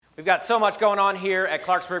We've got so much going on here at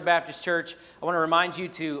Clarksburg Baptist Church. I want to remind you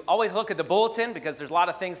to always look at the bulletin because there's a lot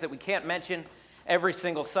of things that we can't mention every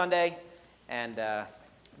single Sunday, and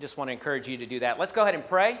just want to encourage you to do that. Let's go ahead and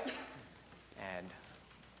pray, and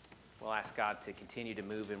we'll ask God to continue to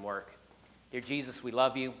move and work. Dear Jesus, we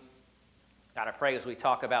love you. God, I pray as we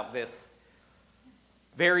talk about this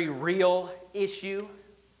very real issue,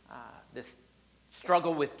 this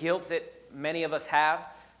struggle with guilt that many of us have.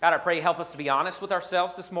 God, I pray you help us to be honest with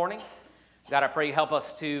ourselves this morning. God, I pray you help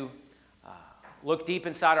us to look deep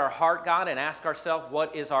inside our heart, God, and ask ourselves,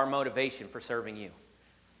 what is our motivation for serving you?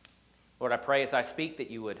 Lord, I pray as I speak that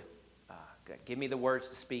you would give me the words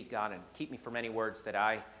to speak, God, and keep me from any words that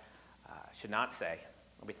I should not say.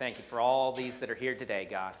 Lord, we thank you for all these that are here today,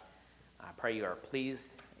 God. I pray you are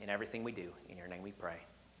pleased in everything we do. In your name we pray.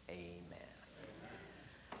 Amen.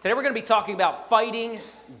 Today we're going to be talking about fighting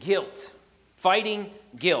guilt. Fighting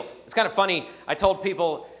guilt. It's kind of funny. I told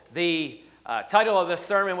people the title of this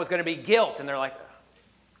sermon was going to be guilt, and they're like,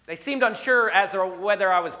 they seemed unsure as to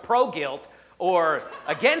whether I was pro-guilt or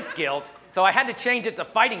against guilt, so I had to change it to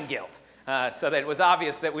fighting guilt so that it was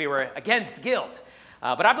obvious that we were against guilt.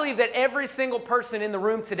 But I believe that every single person in the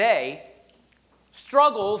room today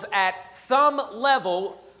struggles at some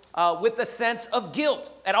level with a sense of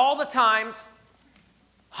guilt at all the times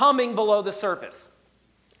humming below the surface.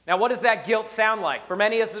 Now, what does that guilt sound like? For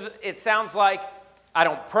many of us, it sounds like I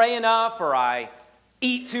don't pray enough, or I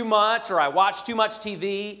eat too much, or I watch too much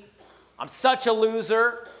TV. I'm such a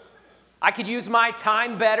loser. I could use my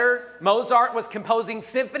time better. Mozart was composing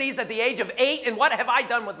symphonies at the age of 8, and what have I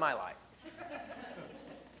done with my life?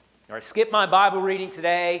 Or I skipped my Bible reading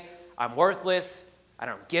today. I'm worthless. I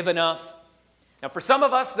don't give enough. Now, for some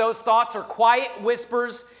of us, those thoughts are quiet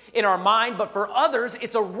whispers in our mind, but for others,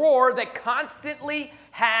 it's a roar that constantly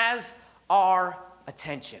has our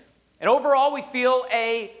attention. And overall, we feel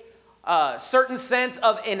a certain sense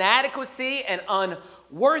of inadequacy and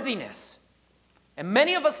unworthiness. And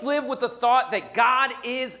many of us live with the thought that God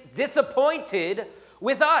is disappointed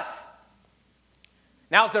with us.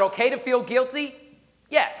 Now, is it okay to feel guilty?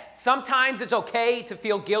 Yes, sometimes it's okay to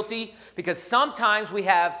feel guilty because sometimes we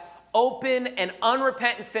have open and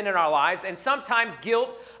unrepentant sin in our lives, and sometimes guilt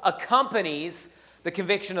accompanies the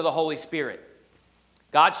conviction of the Holy Spirit.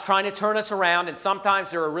 God's trying to turn us around, and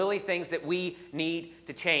sometimes there are really things that we need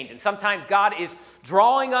to change. And sometimes God is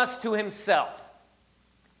drawing us to himself.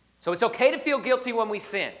 So it's okay to feel guilty when we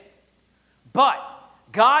sin. But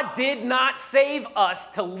God did not save us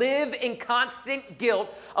to live in constant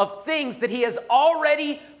guilt of things that he has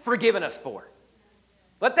already forgiven us for.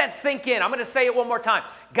 Let that sink in. I'm going to say it one more time.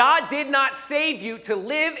 God did not save you to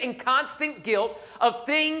live in constant guilt of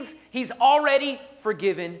things he's already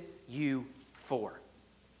forgiven you for.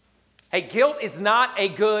 Hey, guilt is not a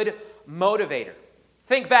good motivator.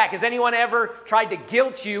 Think back. Has anyone ever tried to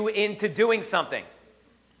guilt you into doing something?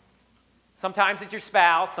 Sometimes it's your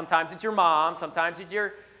spouse, sometimes it's your mom, sometimes it's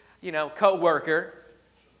your, coworker.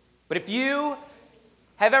 But if you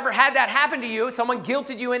have ever had that happen to you, someone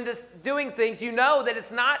guilted you into doing things, you know that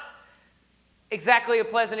it's not exactly a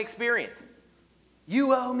pleasant experience.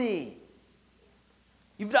 You owe me.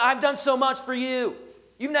 I've done so much for you.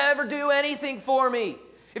 You never do anything for me.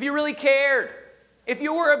 If you really cared, if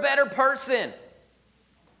you were a better person,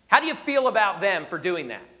 how do you feel about them for doing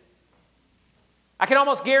that? I can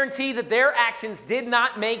almost guarantee that their actions did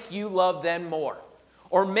not make you love them more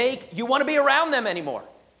or make you want to be around them anymore.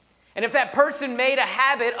 And if that person made a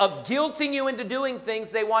habit of guilting you into doing things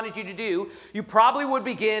they wanted you to do, you probably would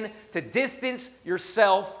begin to distance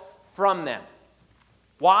yourself from them.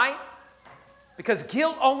 Why? Because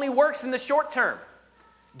guilt only works in the short term.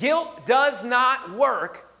 Guilt does not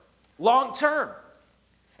work long term.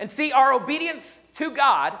 And see, our obedience to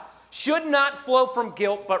God should not flow from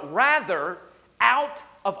guilt, but rather out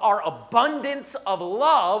of our abundance of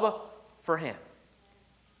love for him.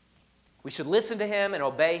 We should listen to him and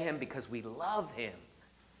obey him because we love him.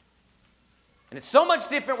 And it's so much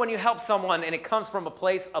different when you help someone and it comes from a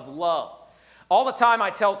place of love. All the time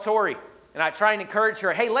I tell Tori, and I try and encourage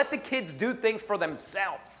her, hey, let the kids do things for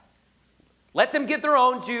themselves. Let them get their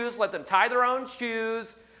own juice. Let them tie their own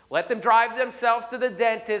shoes. Let them drive themselves to the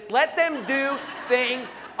dentist. Let them do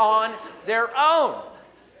things on their own.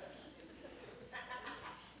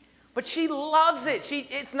 But she loves it.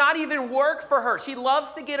 It's not even work for her. She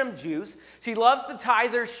loves to get them juice. She loves to tie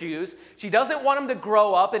their shoes. She doesn't want them to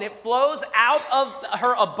grow up, and it flows out of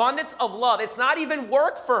her abundance of love. It's not even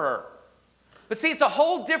work for her. But see, it's a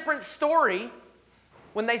whole different story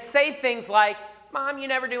when they say things like, Mom, you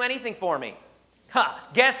never do anything for me.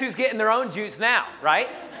 Guess who's getting their own juice now, right?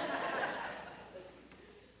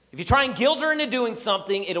 If you try and guilt her into doing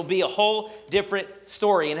something, it'll be a whole different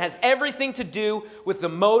story and has everything to do with the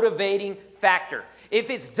motivating factor. If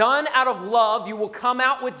it's done out of love, you will come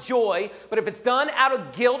out with joy, but if it's done out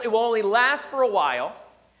of guilt, it will only last for a while.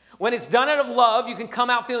 When it's done out of love, you can come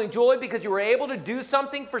out feeling joy because you were able to do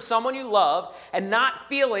something for someone you love and not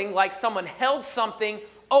feeling like someone held something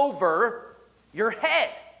over your head.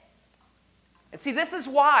 And see, this is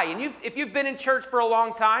why, and if you've been in church for a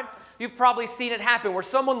long time, you've probably seen it happen where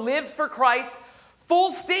someone lives for Christ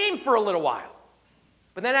full steam for a little while.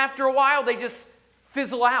 But then after a while, they just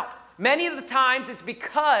fizzle out. Many of the times, it's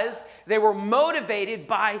because they were motivated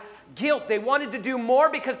by guilt. They wanted to do more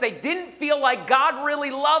because they didn't feel like God really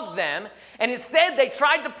loved them, and instead they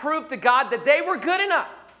tried to prove to God that they were good enough.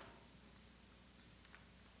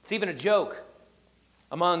 It's even a joke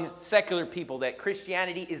among secular people that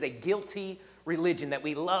Christianity is a guilty religion, that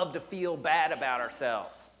we love to feel bad about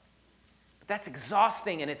ourselves. But that's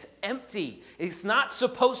exhausting and it's empty. It's not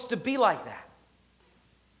supposed to be like that.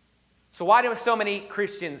 So why do so many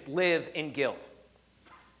Christians live in guilt?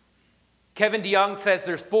 Kevin DeYoung says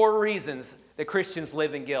there's 4 reasons that Christians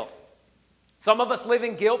live in guilt. Some of us live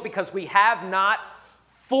in guilt because we have not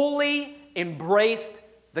fully embraced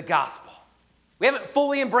the gospel. We haven't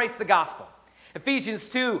fully embraced the gospel. Ephesians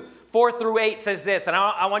 2, 4 through 8 says this, and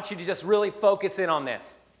I want you to just really focus in on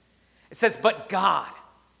this. It says, but God,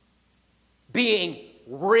 being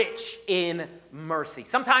rich in mercy.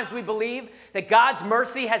 Sometimes we believe that God's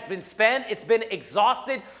mercy has been spent, it's been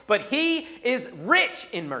exhausted, but he is rich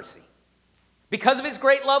in mercy because of his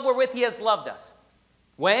great love wherewith he has loved us.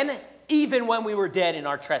 When? Even when we were dead in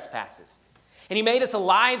our trespasses. And he made us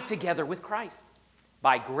alive together with Christ.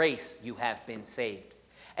 By grace you have been saved,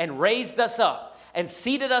 and raised us up and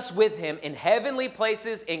seated us with him in heavenly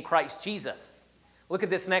places in Christ Jesus. Look at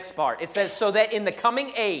this next part. It says, so that in the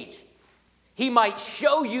coming age, he might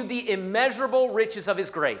show you the immeasurable riches of his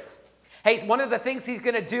grace. Hey, one of the things he's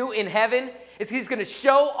going to do in heaven is he's going to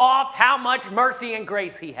show off how much mercy and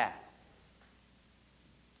grace he has.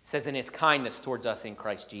 It says in his kindness towards us in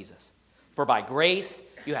Christ Jesus. For by grace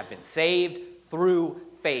you have been saved through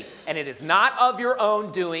faith. And it is not of your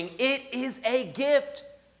own doing. It is a gift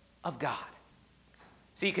of God.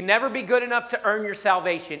 So you can never be good enough to earn your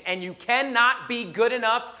salvation. And you cannot be good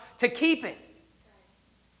enough to keep it.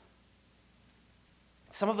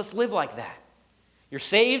 Some of us live like that. You're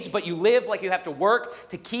saved, but you live like you have to work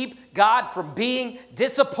to keep God from being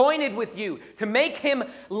disappointed with you, to make him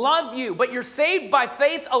love you. But you're saved by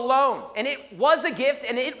faith alone. And it was a gift,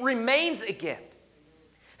 and it remains a gift.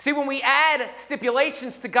 See, when we add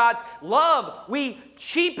stipulations to God's love, we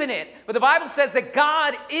cheapen it. But the Bible says that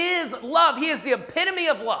God is love. He is the epitome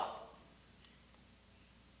of love.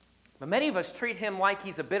 But many of us treat him like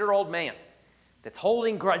he's a bitter old man that's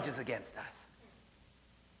holding grudges against us.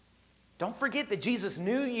 Don't forget that Jesus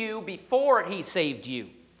knew you before he saved you.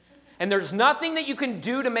 And there's nothing that you can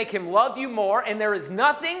do to make him love you more, and there is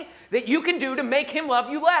nothing that you can do to make him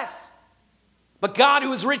love you less. But God,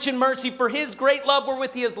 who is rich in mercy, for his great love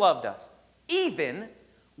wherewith he has loved us, even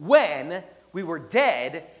when we were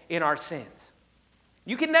dead in our sins.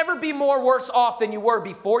 You can never be more worse off than you were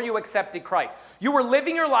before you accepted Christ. You were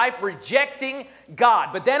living your life rejecting God,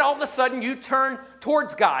 but then all of a sudden you turn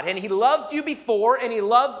towards God, and he loved you before and he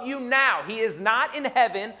loved you now. He is not in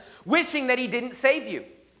heaven wishing that he didn't save you.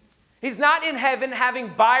 He's not in heaven having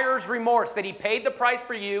buyer's remorse that he paid the price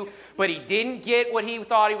for you, but he didn't get what he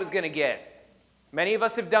thought he was going to get. Many of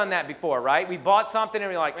us have done that before, right? We bought something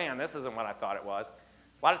and we're like, man, this isn't what I thought it was.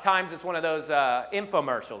 A lot of times it's one of those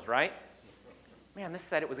infomercials, right? Man, this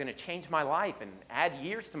said it was going to change my life and add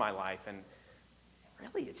years to my life. And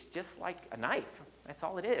really, it's just like a knife. That's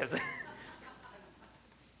all it is.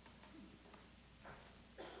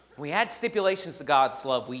 When we add stipulations to God's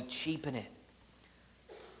love, we cheapen it.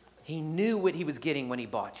 He knew what he was getting when he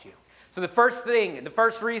bought you. So the first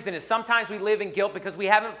reason is sometimes we live in guilt because we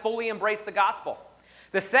haven't fully embraced the gospel.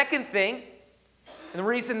 The second thing, and the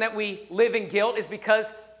reason that we live in guilt is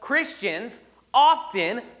because Christians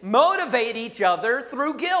often motivate each other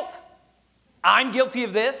through guilt. I'm guilty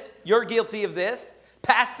of this. You're guilty of this.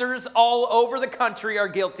 Pastors all over the country are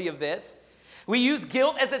guilty of this. We use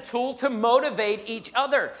guilt as a tool to motivate each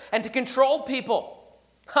other and to control people.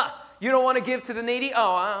 You don't want to give to the needy?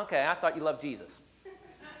 Oh, okay, I thought you loved Jesus.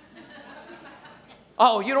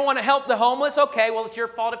 Oh, you don't want to help the homeless? Okay, well, it's your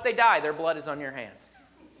fault if they die. Their blood is on your hands.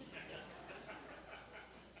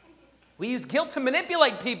 We use guilt to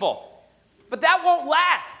manipulate people, but that won't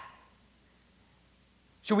last.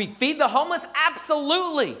 Should we feed the homeless?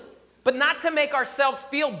 Absolutely, but not to make ourselves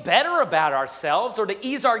feel better about ourselves or to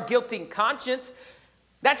ease our guilty conscience.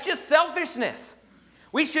 That's just selfishness.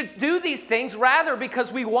 We should do these things rather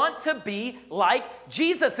because we want to be like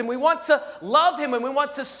Jesus, and we want to love him, and we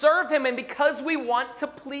want to serve him, and because we want to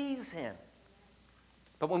please him.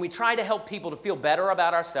 But when we try to help people to feel better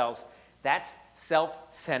about ourselves, that's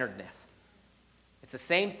self-centeredness. It's the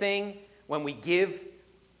same thing when we give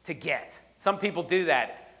to get. Some people do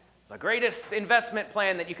that. The greatest investment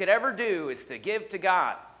plan that you could ever do is to give to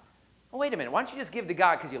God. Well, wait a minute. Why don't you just give to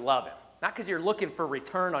God because you love him, not because you're looking for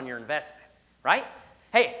return on your investment, right?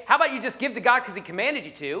 Hey, how about you just give to God because he commanded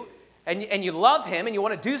you to, and you love him, and you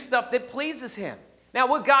want to do stuff that pleases him. Now,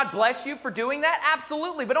 will God bless you for doing that?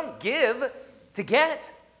 Absolutely, but don't give to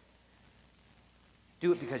get.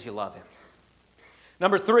 Do it because you love him.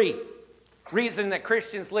 Number 3, reason that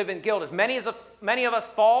Christians live in guilt is many of us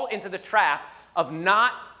fall into the trap of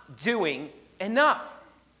not doing enough.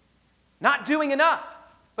 Not doing enough.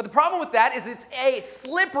 But the problem with that is it's a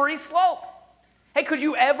slippery slope. Hey, could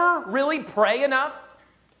you ever really pray enough?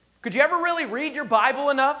 Could you ever really read your Bible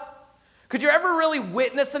enough? Could you ever really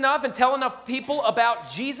witness enough and tell enough people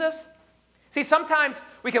about Jesus? See, sometimes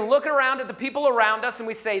we can look around at the people around us and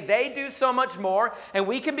we say they do so much more, and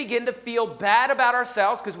we can begin to feel bad about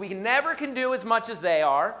ourselves because we never can do as much as they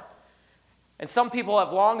are. And some people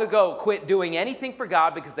have long ago quit doing anything for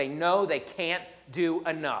God because they know they can't do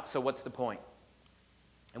enough. So what's the point?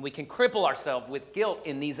 And we can cripple ourselves with guilt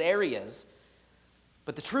in these areas.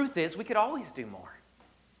 But the truth is, we could always do more.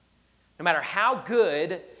 No matter how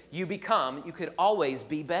good you become, you could always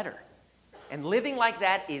be better. And living like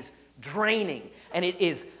that is draining, and it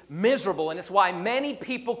is miserable, and it's why many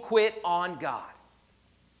people quit on God.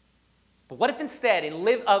 But what if instead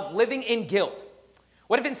of living in guilt,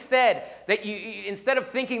 what if instead that instead of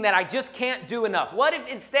thinking that I just can't do enough, what if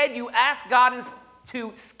instead you ask God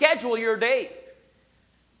to schedule your days?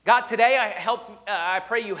 God, today I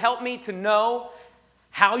pray you help me to know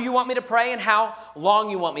how you want me to pray and how long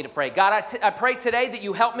you want me to pray. God, I pray today that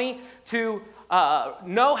you help me to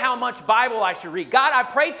know how much Bible I should read. God, I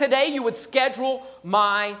pray today you would schedule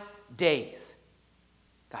my days.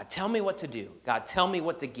 God, tell me what to do. God, tell me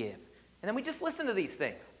what to give. And then we just listen to these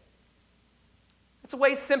things. It's a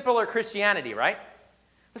way simpler Christianity, right?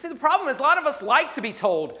 But see, the problem is a lot of us like to be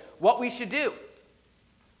told what we should do.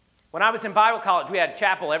 When I was in Bible college, we had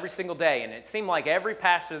chapel every single day, and it seemed like every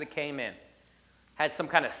pastor that came in had some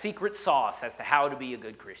kind of secret sauce as to how to be a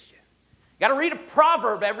good Christian. You got to read a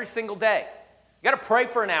proverb every single day. You got to pray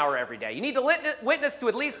for an hour every day. You need to witness to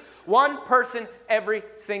at least one person every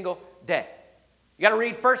single day. You got to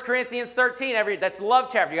read 1 Corinthians 13 that's the love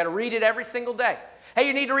chapter. You got to read it every single day. Hey,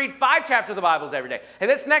 you need to read 5 chapters of the Bible every day. And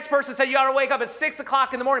this next person said you got to wake up at 6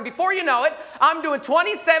 o'clock in the morning. Before you know it, I'm doing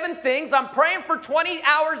 27 things. I'm praying for 20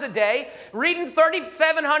 hours a day, reading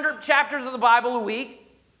 3,700 chapters of the Bible a week.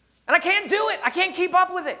 And I can't do it. I can't keep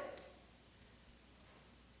up with it.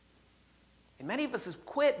 And many of us have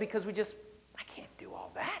quit because I can't do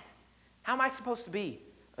all that. How am I supposed to be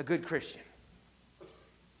a good Christian?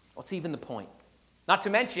 What's even the point? Not to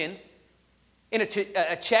mention, in a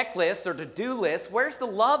checklist or to-do list, where's the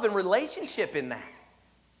love and relationship in that?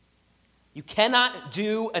 You cannot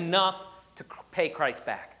do enough to pay Christ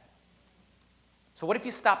back. So what if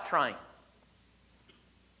you stopped trying?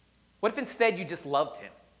 What if instead you just loved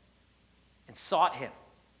him and sought him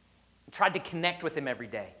and tried to connect with him every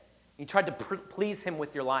day? You tried to please him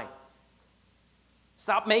with your life.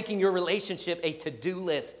 Stop making your relationship a to-do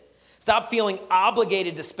list. Stop feeling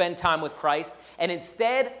obligated to spend time with Christ, and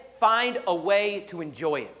instead find a way to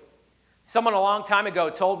enjoy it. Someone a long time ago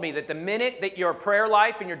told me that the minute that your prayer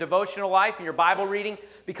life and your devotional life and your Bible reading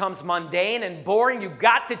becomes mundane and boring, you've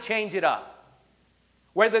got to change it up.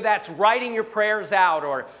 Whether that's writing your prayers out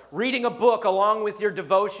or reading a book along with your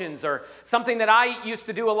devotions, or something that I used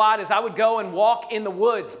to do a lot is I would go and walk in the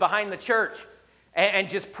woods behind the church and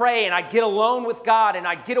just pray, and I'd get alone with God and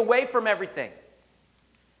I'd get away from everything.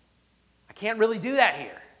 I can't really do that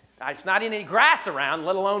here. There's not any grass around,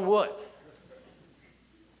 let alone woods.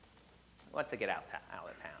 Once I get out of town, I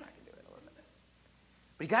can do it a little bit.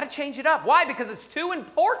 But you got to change it up. Why? Because it's too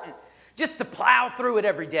important just to plow through it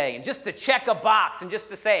every day and just to check a box and just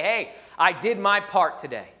to say, hey, I did my part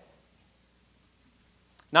today.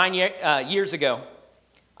 9 years ago,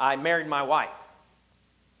 I married my wife.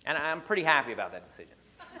 And I'm pretty happy about that decision.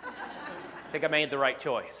 I think I made the right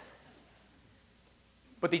choice.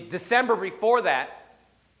 But the December before that,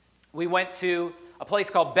 we went to a place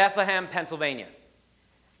called Bethlehem, Pennsylvania.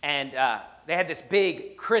 And they had this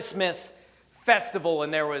big Christmas festival,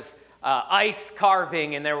 and there was ice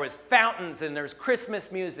carving, and there was fountains, and there was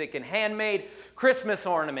Christmas music and handmade Christmas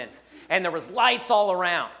ornaments, and there was lights all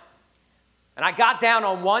around. And I got down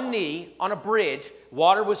on one knee on a bridge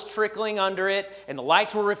water was trickling under it, and the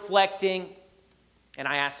lights were reflecting, and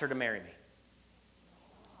I asked her to marry me.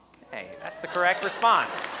 Hey, that's the correct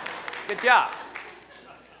response. Good job.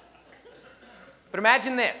 But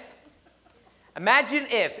imagine this. Imagine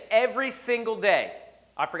if every single day,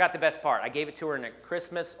 I forgot the best part. I gave it to her in a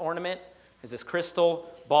Christmas ornament. It was this crystal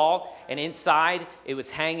ball, and inside it was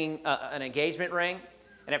hanging an engagement ring.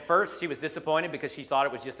 And at first she was disappointed because she thought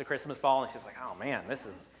it was just a Christmas ball, and she's like, oh man, this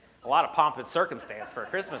is a lot of pomp and circumstance for a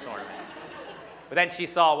Christmas ornament. But then she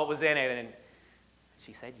saw what was in it, and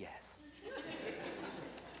she said yes.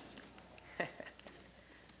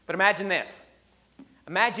 But imagine this.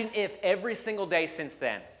 Imagine if every single day since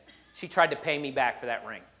then, she tried to pay me back for that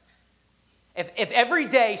ring. If every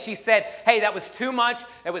day she said, hey, that was too much,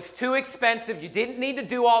 that was too expensive, you didn't need to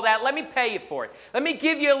do all that, let me pay you for it. Let me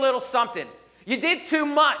give you a little something. You did too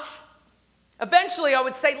much. Eventually I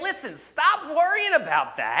would say, listen, stop worrying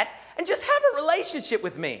about that and just have a relationship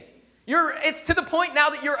with me. It's to the point now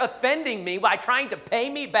that you're offending me by trying to pay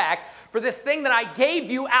me back for this thing that I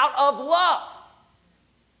gave you out of love.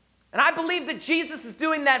 And I believe that Jesus is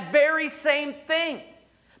doing that very same thing.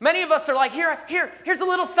 Many of us are like, here's a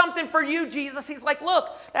little something for you, Jesus. He's like, look,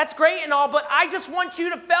 that's great and all, but I just want you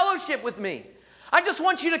to fellowship with me. I just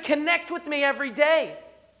want you to connect with me every day.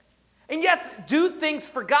 And yes, do things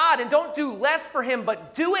for God and don't do less for him,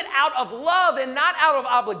 but do it out of love and not out of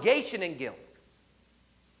obligation and guilt.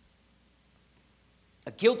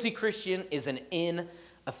 A guilty Christian is an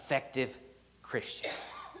ineffective Christian.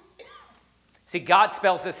 See, God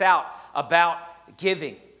spells this out about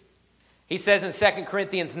giving. He says in 2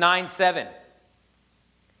 Corinthians 9:7,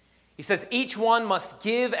 he says, each one must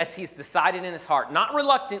give as he's decided in his heart, not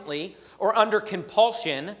reluctantly or under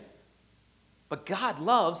compulsion, but God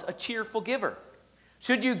loves a cheerful giver.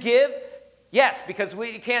 Should you give? Yes, because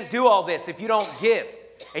we can't do all this if you don't give.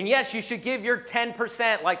 And yes, you should give your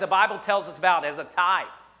 10% like the Bible tells us about as a tithe.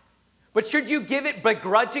 But should you give it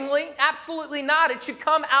begrudgingly? Absolutely not. It should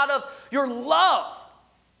come out of your love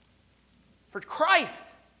for Christ.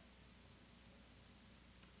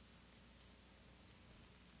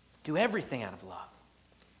 Do everything out of love.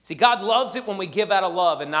 See, God loves it when we give out of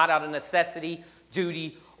love and not out of necessity,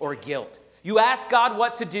 duty, or guilt. You ask God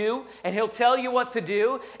what to do, and he'll tell you what to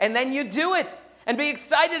do, and then you do it. And be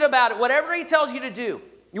excited about it, whatever he tells you to do.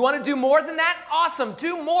 You want to do more than that? Awesome,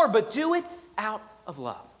 do more, but do it out of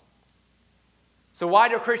love. So why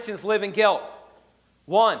do Christians live in guilt?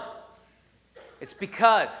 1, it's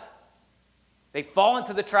because they fall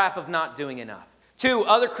into the trap of not doing enough. 2,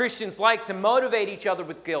 other Christians like to motivate each other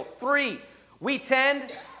with guilt. 3, we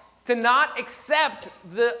tend to not accept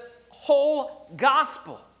the whole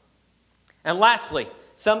gospel. And lastly,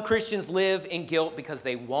 some Christians live in guilt because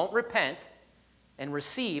they won't repent and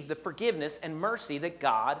receive the forgiveness and mercy that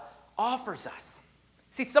God offers us.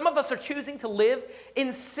 See, some of us are choosing to live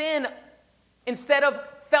in sin instead of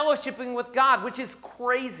fellowshipping with God, which is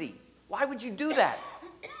crazy. Why would you do that?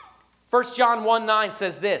 1 John 1:9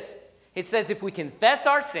 says this. It says, if we confess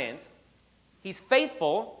our sins, he's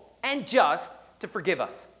faithful and just to forgive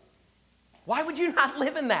us. Why would you not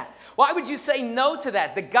live in that? Why would you say no to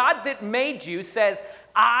that? The God that made you says,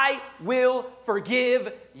 I will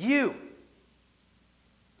forgive you.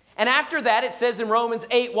 And after that, it says in Romans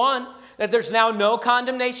 8:1 that there's now no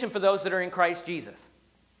condemnation for those that are in Christ Jesus.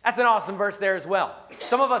 That's an awesome verse there as well.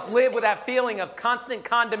 Some of us live with that feeling of constant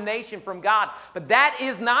condemnation from God, but that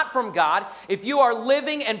is not from God. If you are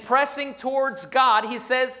living and pressing towards God, he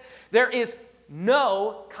says there is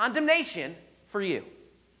no condemnation for you.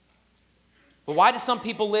 But why do some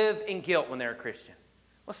people live in guilt when they're a Christian?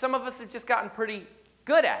 Well, some of us have just gotten pretty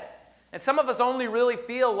good at it. And some of us only really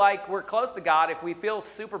feel like we're close to God if we feel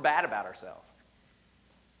super bad about ourselves.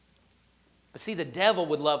 But see, the devil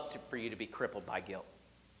would love for you to be crippled by guilt.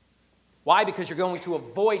 Why? Because you're going to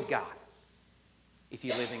avoid God if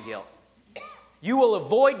you live in guilt. You will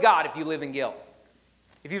avoid God if you live in guilt.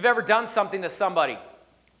 If you've ever done something to somebody,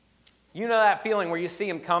 you know that feeling where you see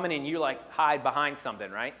them coming and you like hide behind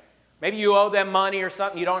something, right? Maybe you owe them money or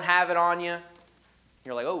something, you don't have it on you.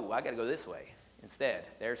 You're like, oh, I got to go this way instead.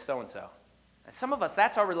 There's so-and-so. And some of us,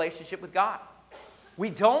 that's our relationship with God.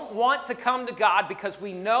 We don't want to come to God because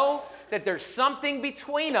we know that there's something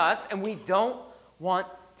between us and we don't want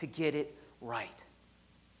to get it right.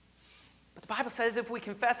 But the Bible says if we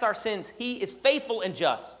confess our sins, he is faithful and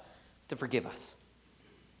just to forgive us.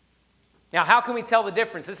 Now, how can we tell the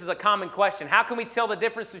difference? This is a common question. How can we tell the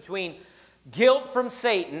difference between guilt from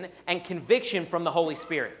Satan and conviction from the Holy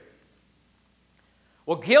Spirit?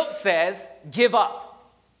 Well, guilt says, give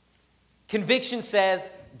up. Conviction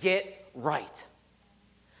says, get right.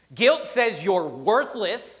 Guilt says you're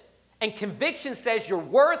worthless And conviction says you're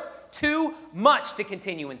worth too much to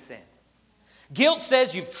continue in sin. Guilt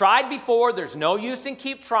says you've tried before, there's no use in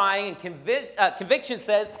keep trying. And conviction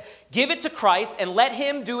says give it to Christ and let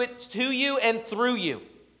him do it to you and through you.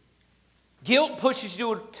 Guilt pushes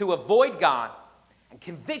you to avoid God, and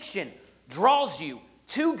conviction draws you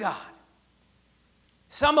to God.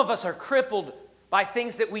 Some of us are crippled by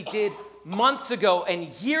things that we did months ago and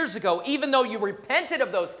years ago. Even though you repented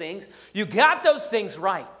of those things, you got those things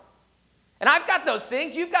right. And I've got those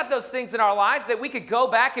things, you've got those things in our lives that we could go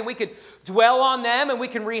back and we could dwell on them and we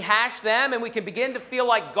can rehash them and we can begin to feel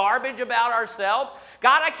like garbage about ourselves.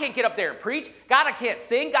 God, I can't get up there and preach. God, I can't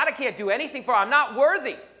sing. God, I can't do anything for. I'm not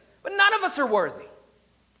worthy. But none of us are worthy.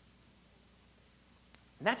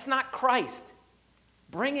 And that's not Christ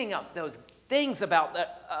bringing up those things about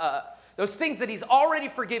those things that he's already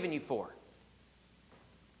forgiven you for.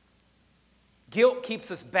 Guilt keeps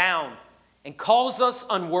us bound and calls us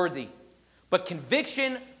unworthy. But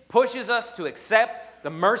conviction pushes us to accept the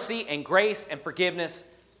mercy and grace and forgiveness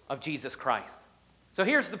of Jesus Christ. So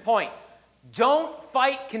here's the point. Don't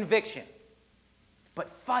fight conviction, but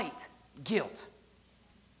fight guilt.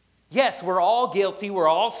 Yes, we're all guilty, we're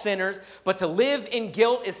all sinners, but to live in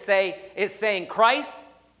guilt is saying, Christ,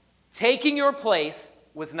 taking your place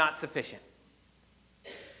was not sufficient.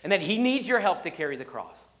 And that he needs your help to carry the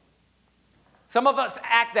cross. Some of us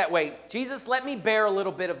act that way. Jesus, let me bear a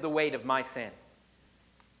little bit of the weight of my sin.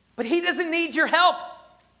 But he doesn't need your help.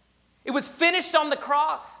 It was finished on the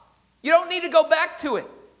cross. You don't need to go back to it.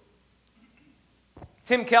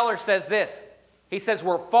 Tim Keller says this. He says,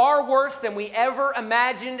 we're far worse than we ever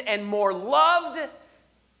imagined and more loved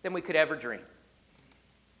than we could ever dream.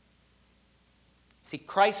 See,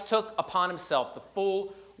 Christ took upon himself the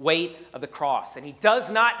full weight of the cross, and he does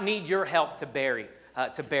not need your help to bear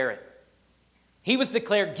it. He was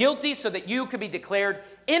declared guilty so that you could be declared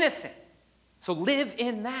innocent. So live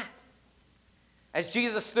in that. As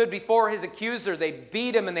Jesus stood before his accuser, they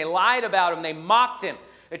beat him and they lied about him. They mocked him.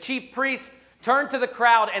 The chief priest turned to the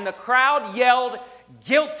crowd and the crowd yelled,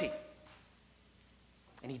 guilty.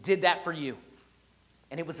 And he did that for you.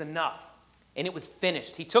 And it was enough. And it was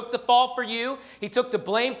finished. He took the fall for you. He took the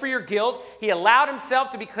blame for your guilt. He allowed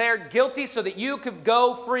himself to be declared guilty so that you could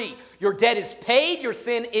go free. Your debt is paid. Your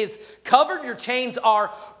sin is covered. Your chains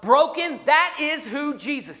are broken. That is who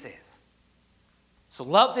Jesus is. So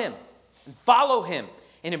love him and follow him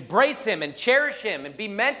and embrace him and cherish him and be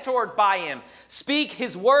mentored by him. Speak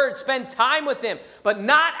his word. Spend time with him, but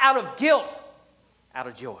not out of guilt, out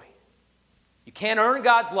of joy. You can't earn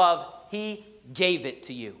God's love. He gave it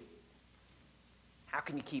to you. How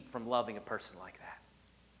can you keep from loving a person like that?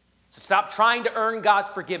 So stop trying to earn God's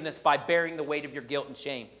forgiveness by bearing the weight of your guilt and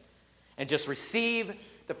shame. And just receive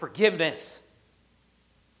the forgiveness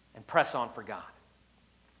and press on for God.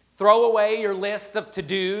 Throw away your list of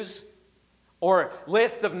to-dos or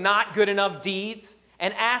list of not good enough deeds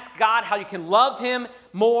and ask God how you can love him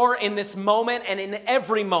more in this moment and in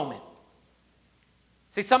every moment.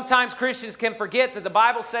 See, sometimes Christians can forget that the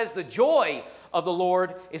Bible says the joy of the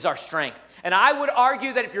Lord is our strength. And I would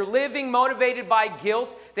argue that if you're living motivated by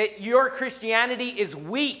guilt, that your Christianity is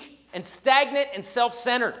weak and stagnant and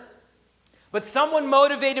self-centered. But someone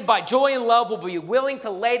motivated by joy and love will be willing to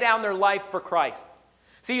lay down their life for Christ.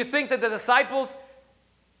 So you think that the disciples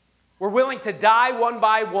were willing to die one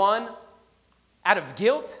by one out of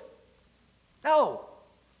guilt? No.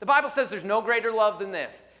 The Bible says there's no greater love than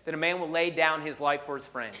this, that a man will lay down his life for his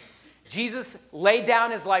friend. Jesus laid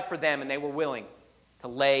down his life for them, and they were willing to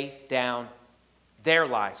lay down their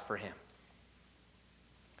lives for him.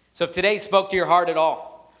 So if today spoke to your heart at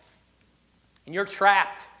all, and you're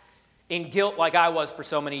trapped in guilt like I was for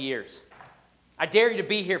so many years, I dare you to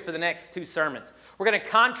be here for the next 2 sermons. We're going to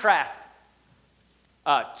contrast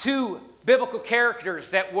 2 biblical characters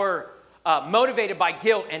that were motivated by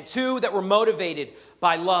guilt and 2 that were motivated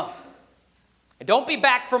by love. And don't be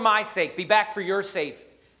back for my sake, be back for your sake,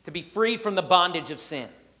 to be free from the bondage of sin.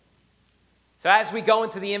 So as we go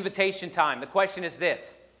into the invitation time, the question is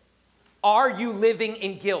this: are you living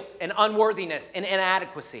in guilt and unworthiness and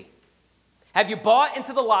inadequacy? Have you bought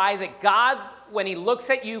into the lie that God, when he looks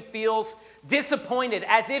at you, feels disappointed,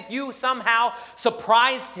 as if you somehow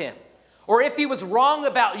surprised him, or if he was wrong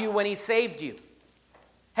about you when he saved you?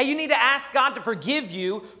 Hey, you need to ask God to forgive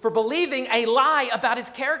you for believing a lie about his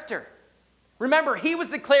character. Remember, he was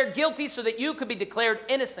declared guilty so that you could be declared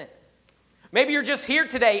innocent. Maybe you're just here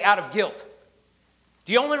today out of guilt.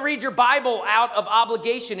 Do you only read your Bible out of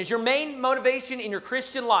obligation? Is your main motivation in your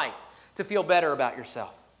Christian life to feel better about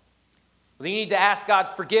yourself? Well, then you need to ask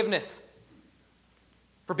God's forgiveness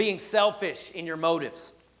for being selfish in your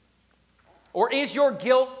motives. Or is your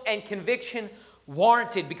guilt and conviction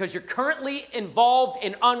warranted because you're currently involved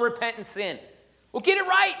in unrepentant sin? Well, get it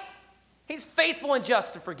right. He's faithful and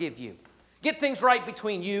just to forgive you. Get things right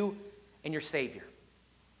between you and your Savior.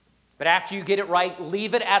 But after you get it right,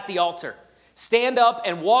 leave it at the altar. Stand up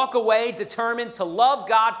and walk away determined to love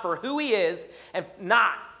God for who He is and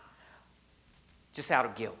not just out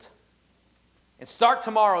of guilt. And start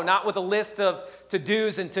tomorrow not with a list of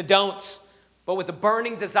to-dos and to-don'ts, but with a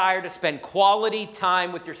burning desire to spend quality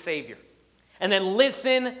time with your Savior. And then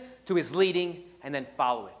listen to His leading and then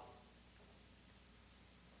follow it.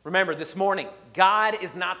 Remember, this morning, God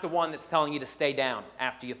is not the one that's telling you to stay down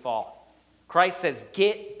after you fall. Christ says,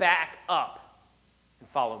 get back up and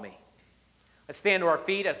follow me. Let's stand to our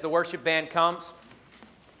feet as the worship band comes.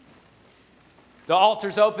 The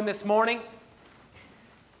altar's open this morning.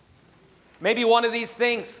 Maybe one of these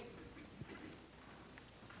things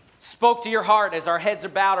spoke to your heart as our heads are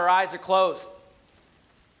bowed, our eyes are closed.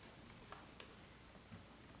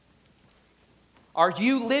 Are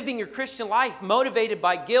you living your Christian life motivated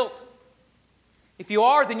by guilt? If you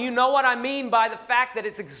are, then you know what I mean by the fact that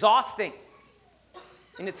it's exhausting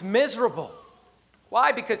and it's miserable.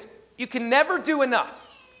 Why? Because you can never do enough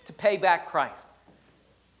to pay back Christ.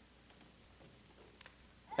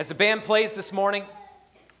 As the band plays this morning,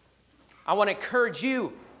 I want to encourage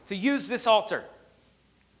you to use this altar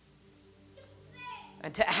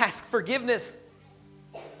and to ask forgiveness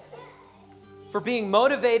for being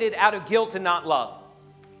motivated out of guilt and not love.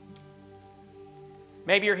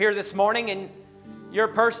 Maybe you're here this morning and you're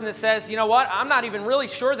a person that says, you know what, I'm not even really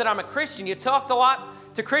sure that I'm a Christian. You talked a lot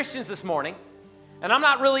to Christians this morning, and I'm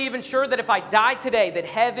not really even sure that if I died today that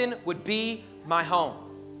heaven would be my home.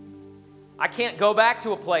 I can't go back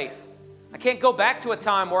to a place. I can't go back to a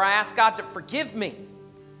time where I ask God to forgive me.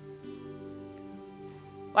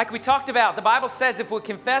 Like we talked about, the Bible says if we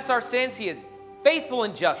confess our sins, He is faithful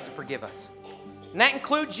and just to forgive us. And that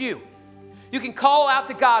includes you. You can call out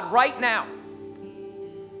to God right now.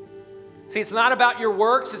 See, it's not about your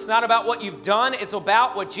works. It's not about what you've done. It's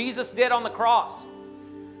about what Jesus did on the cross.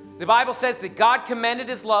 The Bible says that God commended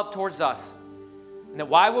His love towards us, and that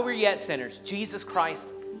while we were yet sinners, Jesus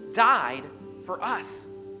Christ died for us.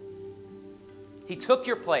 He took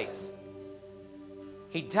your place.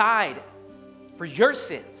 He died for your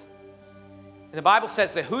sins. And the Bible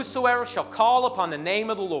says that whosoever shall call upon the name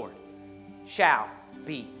of the Lord shall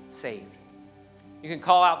be saved. You can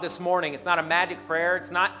call out this morning. It's not a magic prayer.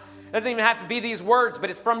 It doesn't even have to be these words, but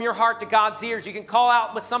it's from your heart to God's ears. You can call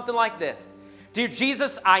out with something like this. Dear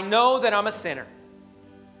Jesus, I know that I'm a sinner.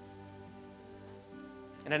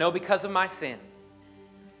 And I know because of my sin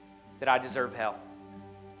that I deserve hell.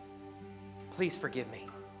 Please forgive me.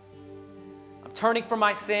 I'm turning from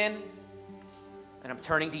my sin and I'm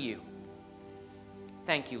turning to you.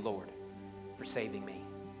 Thank you, Lord, for saving me.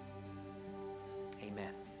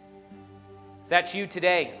 Amen. If that's you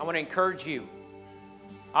today, I want to encourage you.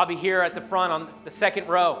 I'll be here at the front on the second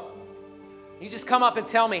row. You just come up and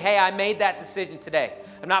tell me, hey, I made that decision today.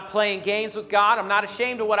 I'm not playing games with God. I'm not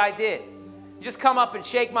ashamed of what I did. You just come up and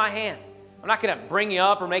shake my hand. I'm not going to bring you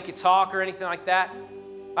up or make you talk or anything like that.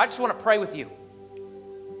 I just want to pray with you.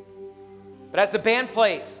 But as the band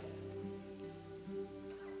plays,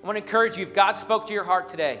 I want to encourage you, if God spoke to your heart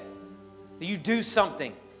today, that you do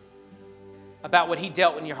something about what He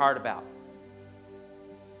dealt in your heart about.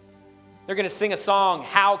 They're going to sing a song,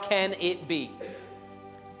 How Can It Be?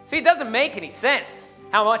 See, it doesn't make any sense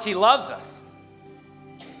how much He loves us.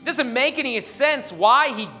 It doesn't make any sense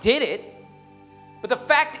why He did it. But the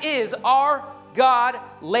fact is, our God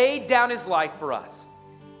laid down His life for us.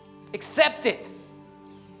 Accept it.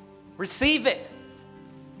 Receive it.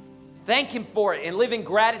 Thank Him for it and live in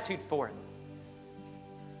gratitude for it.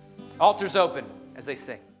 Altar's open as they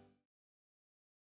sing.